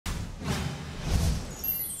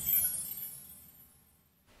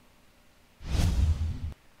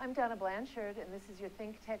I'm Donna Blanchard, and this is your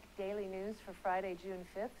ThinkTech Daily News for Friday, June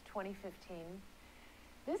 5th, 2015.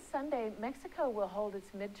 This Sunday, Mexico will hold its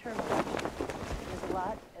midterm election. There's a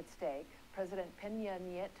lot at stake. President Peña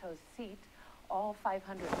Nieto's seat, all 500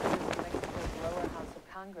 members of Mexico's lower house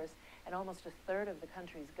of Congress, and almost a third of the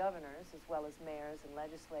country's governors, as well as mayors and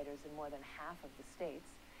legislators in more than half of the states.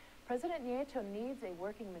 President Nieto needs a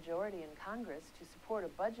working majority in Congress to support a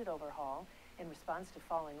budget overhaul in response to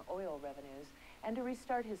falling oil revenues and to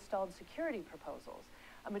restart his stalled security proposals.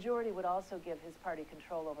 A majority would also give his party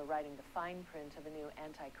control over writing the fine print of a new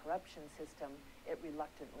anti-corruption system it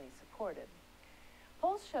reluctantly supported.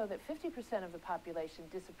 Polls show that 50% of the population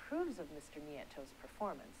disapproves of Mr. Nieto's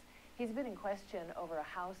performance. He's been in question over a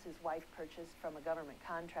house his wife purchased from a government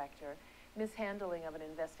contractor, mishandling of an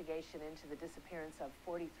investigation into the disappearance of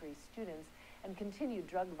 43 students, and continued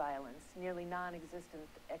drug violence, nearly non-existent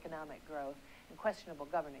economic growth, and questionable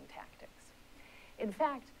governing tactics. In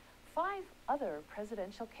fact, 5 other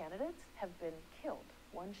presidential candidates have been killed,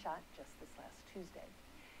 one shot just this last Tuesday.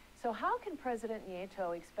 So how can President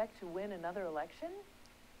Nieto expect to win another election?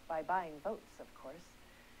 By buying votes, of course.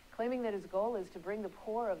 Claiming that his goal is to bring the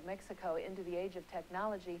poor of Mexico into the age of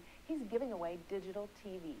technology, he's giving away digital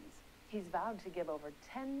TVs. He's vowed to give over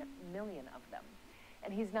 10 million of them.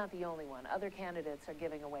 And he's not the only one. Other candidates are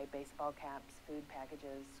giving away baseball caps, food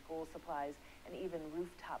packages, school supplies, and even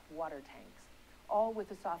rooftop water tanks. All with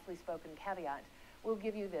the softly spoken caveat, we'll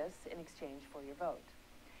give you this in exchange for your vote.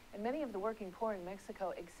 And many of the working poor in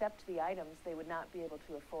Mexico accept the items they would not be able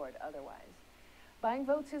to afford otherwise. Buying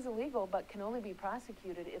votes is illegal, but can only be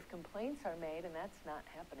prosecuted if complaints are made, and that's not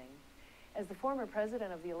happening. As the former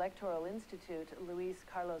president of the Electoral Institute, Luis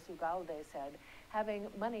Carlos Ugalde, said, having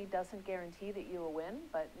money doesn't guarantee that you will win,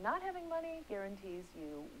 but not having money guarantees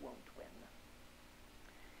you won't win.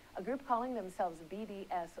 A group calling themselves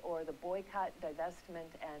BDS, or the Boycott,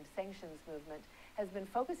 Divestment, and Sanctions Movement, has been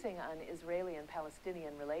focusing on Israeli and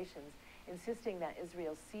Palestinian relations, insisting that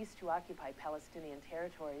Israel cease to occupy Palestinian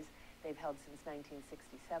territories they've held since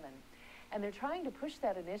 1967. And they're trying to push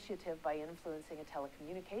that initiative by influencing a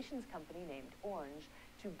telecommunications company named Orange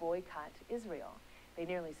to boycott Israel. They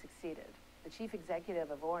nearly succeeded. The chief executive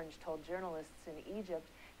of Orange told journalists in Egypt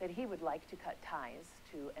that he would like to cut ties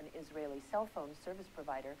to an Israeli cell phone service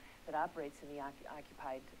provider that operates in the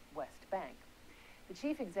occupied West Bank. The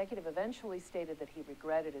chief executive eventually stated that he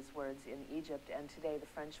regretted his words in Egypt, and today the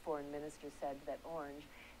French foreign minister said that Orange,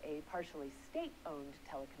 a partially state-owned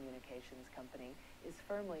telecommunications company, is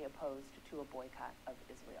firmly opposed to a boycott of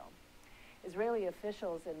Israel. Israeli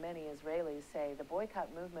officials and many Israelis say the boycott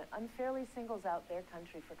movement unfairly singles out their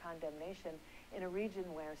country for condemnation in a region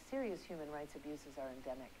where serious human rights abuses are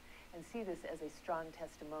endemic, and see this as a strong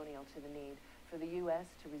testimonial to the need for the U.S.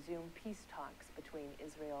 to resume peace talks between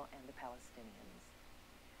Israel and the Palestinians.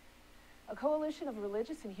 A coalition of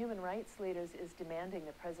religious and human rights leaders is demanding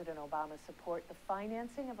that President Obama support the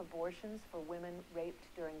financing of abortions for women raped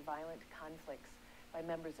during violent conflicts by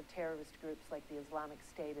members of terrorist groups like the Islamic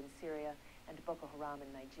State in Syria and Boko Haram in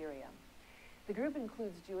Nigeria. The group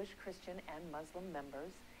includes Jewish, Christian, and Muslim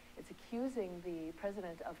members. It's accusing the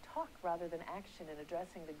president of talk rather than action in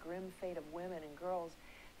addressing the grim fate of women and girls.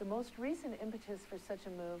 The most recent impetus for such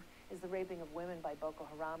a move is the raping of women by Boko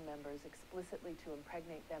Haram members explicitly to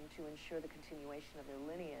impregnate them to ensure the continuation of their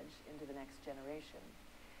lineage into the next generation.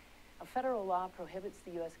 A federal law prohibits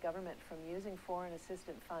the U.S. government from using foreign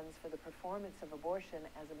assistance funds for the performance of abortion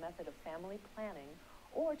as a method of family planning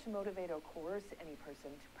or to motivate or coerce any person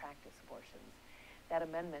to practice abortions. That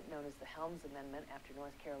amendment, known as the Helms Amendment after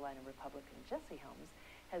North Carolina Republican Jesse Helms,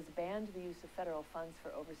 has banned the use of federal funds for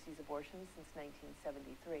overseas abortions since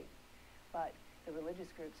 1973. But the religious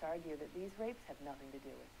groups argue that these rapes have nothing to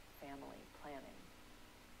do with family planning.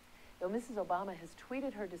 Though Mrs. Obama has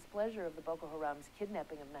tweeted her displeasure of the Boko Haram's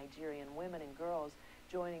kidnapping of Nigerian women and girls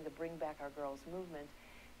joining the Bring Back Our Girls movement,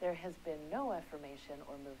 there has been no affirmation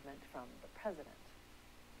or movement from the president.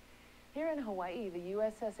 Here in Hawaii, the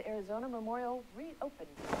USS Arizona Memorial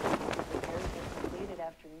reopened. Repairs were completed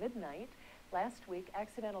after midnight. Last week,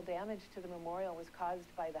 accidental damage to the memorial was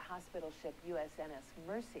caused by the hospital ship USNS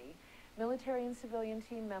Mercy. Military and civilian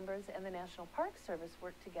team members and the National Park Service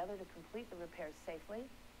worked together to complete the repairs safely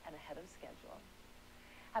and ahead of schedule.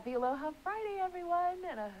 Happy Aloha Friday, everyone,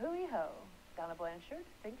 and a hui ho. Donna Blanchard,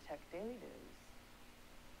 ThinkTech Daily News.